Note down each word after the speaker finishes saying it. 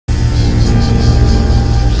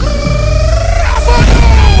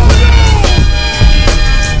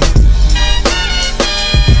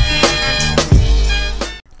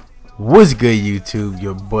What's good, YouTube?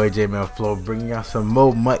 Your boy Jmellflo bringing y'all some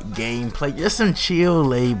more MUT gameplay, just some chill,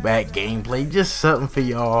 laid back gameplay, just something for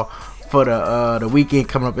y'all for the weekend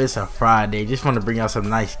coming up. It's a Friday. Just want to bring y'all some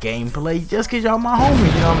nice gameplay, just cause y'all my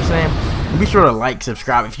homies. You know what I'm saying? Be sure to like,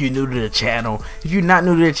 subscribe if you're new to the channel. If you're not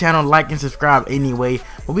new to the channel, like and subscribe anyway.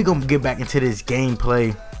 But we gonna get back into this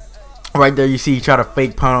gameplay. Right there, you see, he try to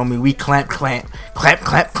fake pun on me. We clamp,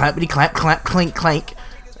 clampity, clamp, clink, clank.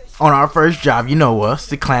 On our first job, you know us,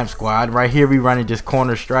 the clamp squad. Right here, we running just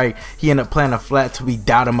corner strike. He ended up playing a flat till we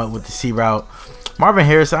dot him up with the C route. Marvin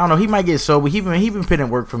Harris, I don't know, he might get sober. He been putting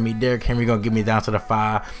work for me. Derrick Henry gonna get me down to the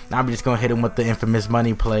 5. Now I'm just gonna hit him with the infamous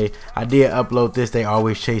money play. I did upload this. They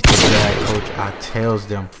always chase the drag, coach. I tells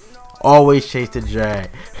them, always chase the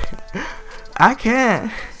drag. I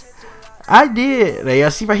can't. I did.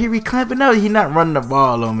 Y'all see right here, he clamping up. He not running the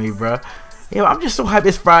ball on me, bro. Yo, I'm just so hyped.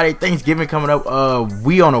 It's Friday, Thanksgiving coming up.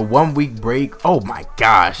 We on a 1-week break. Oh my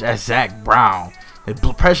gosh, that's Zach Brown.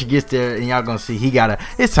 The pressure gets there, and y'all gonna see he gotta.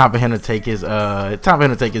 It's time for him to take his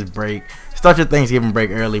break. Start your Thanksgiving break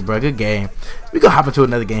early, bro. Good game. We gonna hop into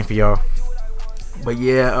another game for y'all. But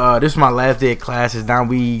yeah, this is my last day of classes. Now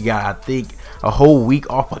we got, I think, a whole week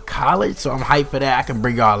off of college, so I'm hyped for that. I can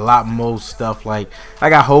bring y'all a lot more stuff. Like, I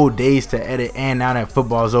got whole days to edit, and now that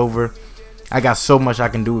football's over, I got so much I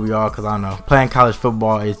can do with y'all, because I don't know, playing college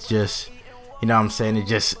football, it's just, you know what I'm saying, it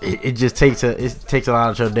just takes a lot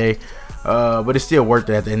of your day, but it's still worth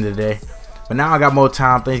it at the end of the day. But now I got more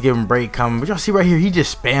time, Thanksgiving break coming. But y'all see right here, he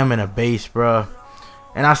just spamming a base, bro.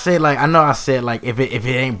 And I say, like, I know I said, like, if it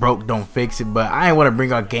ain't broke, don't fix it, but I ain't want to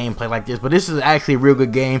bring out gameplay like this. But this is actually a real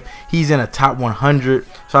good game. He's in a top 100,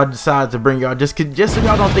 so I decided to bring y'all just so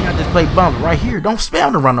y'all don't think I just play bump. Right here, don't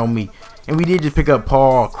spam the run on me. And we did just pick up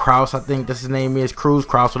Paul Krause, I think that's his name is, Krause,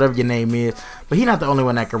 whatever your name is. But he's not the only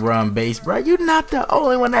one that can run base, bro. You're not the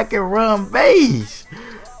only one that can run base.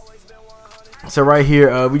 So right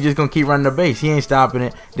here, we just gonna keep running the base. He ain't stopping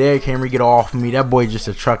it. Derrick Henry get off of me. That boy just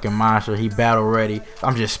a trucking monster. He battle ready.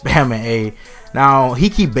 I'm just spamming A. Now he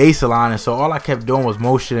keep base aligning, so all I kept doing was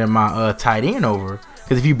motioning my tight end over.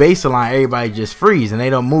 Because if you base align, everybody just freeze and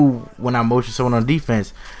they don't move when I motion someone on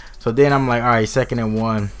defense. So then I'm like, all right, 2nd and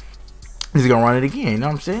 1. He's gonna run it again, you know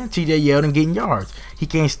what I'm saying? TJ Yeldon getting yards. He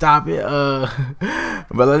can't stop it.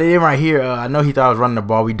 But then right here, I know he thought I was running the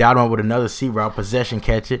ball. We dialed him up with another C route, possession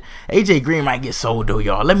catch it. AJ Green might get sold though,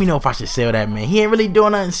 y'all. Let me know if I should sell that man. He ain't really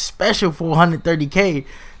doing nothing special for 130K.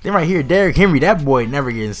 Then right here, Derrick Henry, that boy never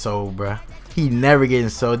getting sold, bruh. He never getting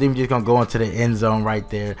sold. Then we just gonna go into the end zone right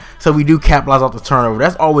there. So we do capitalize off the turnover.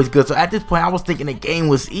 That's always good. So at this point, I was thinking the game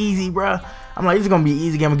was easy, bruh. I'm like, this is gonna be an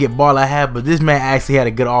easy game to get ball I have, but this man actually had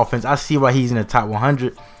a good offense. I see why he's in the top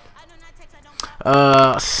 100.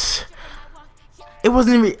 It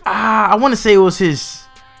wasn't even. I want to say it was his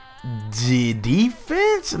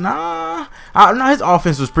defense. Nah, no, his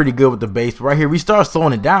offense was pretty good with the base. But right here, we start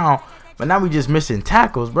slowing it down, but now we just missing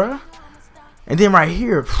tackles, bruh. And then right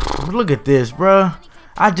here, look at this, bruh.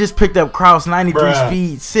 I just picked up Krause, 93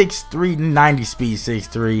 speed, 6'3", 90 speed,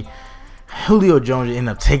 6'3". Julio Jones ended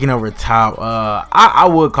up taking over the top. I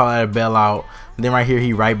would call that a bailout. And then right here,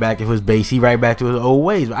 he right back to his base. He right back to his old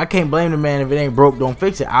ways. But I can't blame the man. If it ain't broke, don't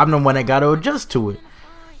fix it. I'm the one that got to adjust to it.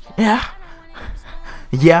 Yeah.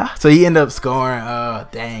 Yeah. So he ended up scoring.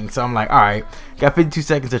 Dang. So I'm like, all right. Got 52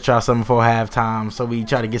 seconds to try something before halftime. So we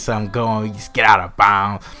try to get something going. We just get out of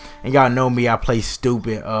bounds. And y'all know me. I play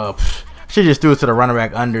stupid. Should just threw it to the running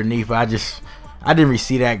back underneath. But I didn't really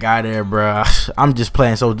see that guy there, bro. I'm just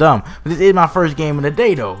playing so dumb. But this is my first game of the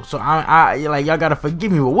day, though. So I like, y'all gotta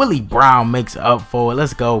forgive me. But Willie Brown makes up for it.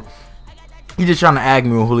 Let's go. He's just trying to ag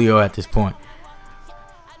me with Julio at this point.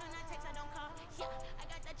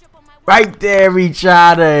 Right there, we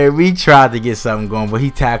tried to get something going, but he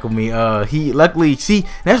tackled me. He luckily, see,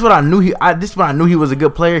 that's what I knew. This is when I knew he was a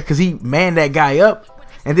good player, because he manned that guy up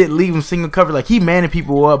and didn't leave him single cover. Like, he manning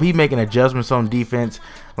people up. He making adjustments on defense.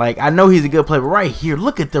 Like, I know he's a good player, but right here,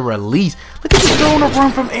 look at the release. Look at the throwing a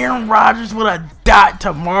run from Aaron Rodgers with a dot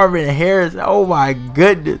to Marvin Harris. Oh, my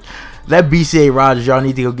goodness. That BCA Rodgers, y'all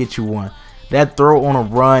need to go get you one. That throw on a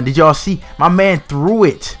run. Did y'all see? My man threw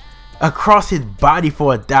it across his body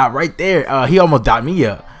for a dot right there. He almost dot me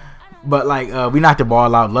up. But, like, we knocked the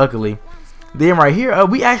ball out, luckily. Then right here,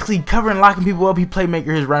 we actually covering, locking people up. He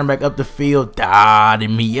playmaker his running back up the field,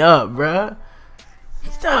 dotting me up, bruh.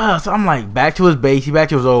 So I'm like, back to his base. He back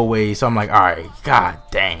to his old ways. So I'm like, all right, god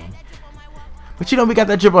dang. But you know, we got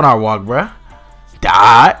that chip on our walk, bruh.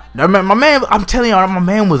 Dot. My man, I'm telling y'all, my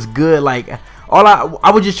man was good. Like,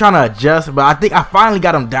 I was just trying to adjust, but I think I finally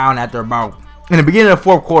got him down after about, in the beginning of the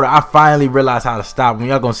 4th quarter, I finally realized how to stop him.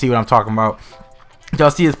 Y'all gonna see what I'm talking about.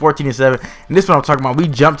 Y'all see it's 14-7, and this is what I'm talking about. We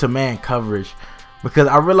jumped to man coverage because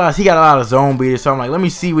I realized he got a lot of zone beaters. So I'm like, let me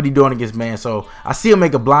see what he doing against man. So I see him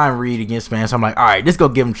make a blind read against man. So I'm like, all right, this go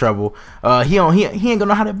give him trouble. He ain't gonna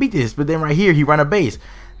know how to beat this. But then right here, he run a base.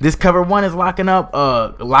 This cover one is locking up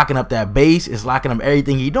that base. It's locking up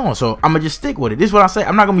everything he doing. So I'm gonna just stick with it. This is what I say.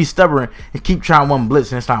 I'm not gonna be stubborn and keep trying one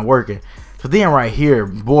blitz and it's not working. So then right here,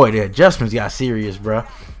 boy, the adjustments got serious, bro.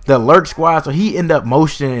 The lurk squad, so he ended up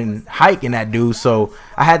motioning, hiking that dude. So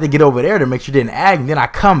I had to get over there to make sure he didn't ag. And then I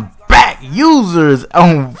come back, users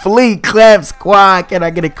on fleet clamp squad. Can I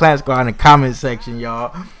get a clamp squad in the comment section,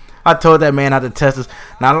 y'all? I told that man not to test us.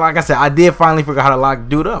 Now, like I said, I did finally figure out how to lock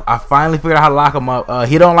dude up. I finally figured out how to lock him up.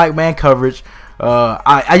 He don't like man coverage.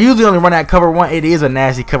 I usually only run that cover one. It is a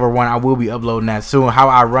nasty cover one. I will be uploading that soon. How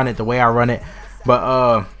I run it, the way I run it.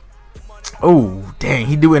 But oh, dang,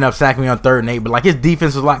 he do end up sacking me on 3rd and 8, but like his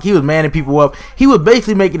defense was like, he was manning people up. He was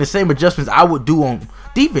basically making the same adjustments I would do on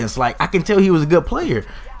defense. Like, I can tell he was a good player.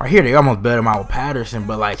 Right here, they almost bet him out with Patterson,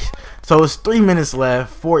 but like, so it's 3 minutes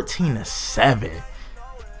left, 14-7.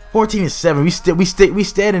 14-7. We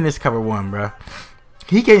stayed in this cover one, bro.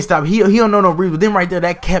 He can't stop. He don't know no reason. But then right there,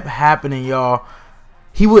 that kept happening, y'all.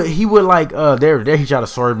 He would like there he tried to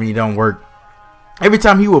swerve me. It don't work. Every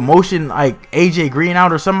time he would motion like AJ Green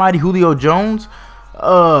out or somebody, Julio Jones,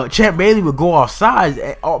 Champ Bailey would go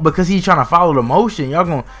offside because he's trying to follow the motion.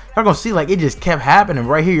 Y'all gonna see like it just kept happening.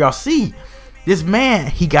 Right here, y'all see this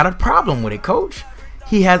man. He got a problem with it, coach.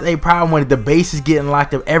 He has a problem with it. The base is getting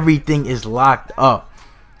locked up. Everything is locked up.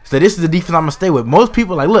 So this is the defense I'm gonna stay with. Most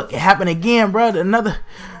people like, look, it happened again, bro. Another.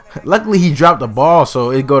 Luckily, he dropped the ball,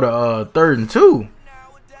 so it go to 3rd and 2.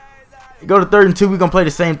 Go to 3rd and 2. We're going to play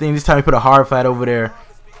the same thing. This time we put a hard flat over there.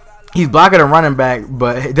 He's blocking a running back,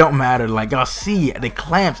 but it don't matter. Like, y'all see, the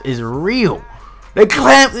clamps is real. The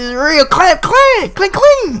clamps is real. Clamp,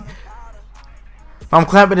 clean. I'm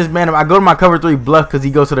clamping this man. I go to my cover 3 bluff because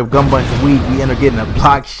he goes to the gun bunch weak. We end up getting a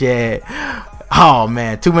block shed. Oh,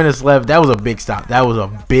 man. 2 minutes left. That was a big stop. That was a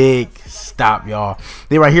big stop, y'all.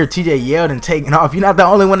 Then right here, TJ yelled and taking off. You're not the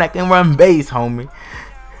only one that can run base, homie.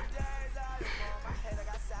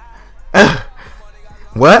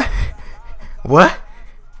 What?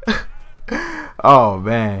 Oh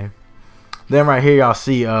man. Then right here y'all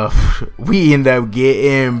see we end up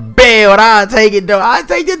getting bailed. I take it though. I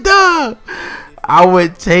take the dub. I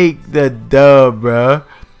would take the dub, bro.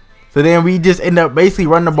 So then we just end up basically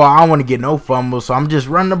running the ball. I don't want to get no fumbles, so I'm just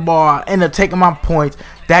running the ball, end up taking my points.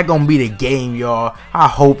 That gonna be the game, y'all. I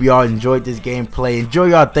hope y'all enjoyed this gameplay. Enjoy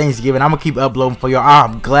y'all Thanksgiving. I'm gonna keep uploading for y'all.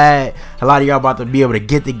 I'm glad a lot of y'all about to be able to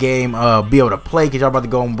get the game, be able to play, because y'all about to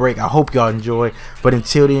go on break. I hope y'all enjoy. But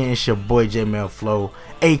until then, it's your boy Jmellflo,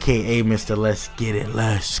 aka Mr. Let's Get It,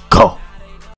 Let's Go.